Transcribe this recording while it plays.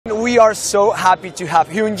we are so happy to have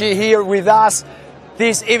Hyunjin here with us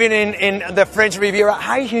this evening in the French Riviera.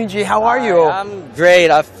 Hi Hyunjin, how are you? I'm great.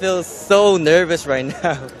 I feel so nervous right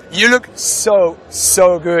now. You look so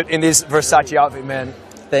good in this Versace outfit, man.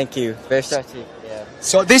 Thank you. Versace. Yeah.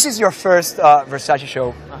 So this is your first Versace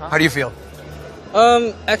show. How do you feel?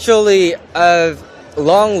 Actually, I've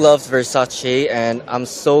long loved Versace and I'm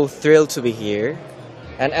so thrilled to be here.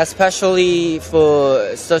 And especially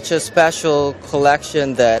for such a special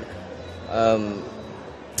collection that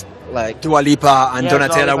like Dua Lipa and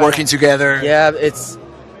Donatella working together. Yeah, it's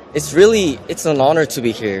an honor to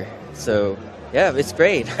be here. So yeah, it's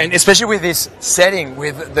great. And especially with this setting,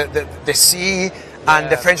 with the sea and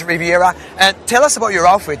the French Riviera. And tell us about your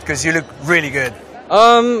outfit because you look really good.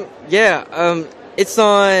 It's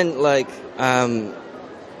on like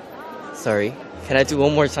sorry, can I do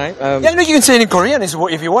one more time? Yeah, no, you can say it in Korean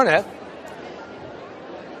if you want it.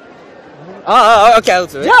 Okay, I'll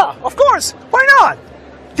do it. Yeah, of course. Why not?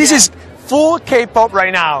 This is full K-pop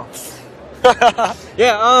right now.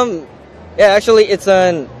 Actually, it's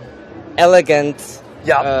an elegant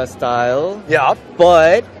Yeah. style. Yeah.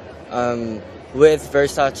 But with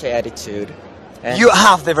Versace attitude. And You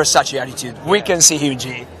have the Versace attitude. We can see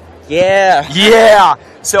Hyunjin. yeah. Yeah.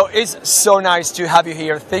 So it's so nice to have you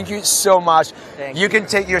here. Thank you so much. Thank You can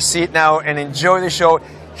take your seat now and enjoy the show.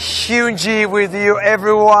 Hyunjin with you,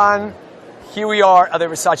 everyone. Here we are at the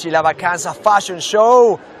Versace La Vacanza fashion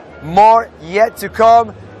show. More yet to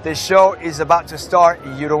come. The show is about to start.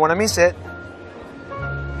 You don't want to miss it.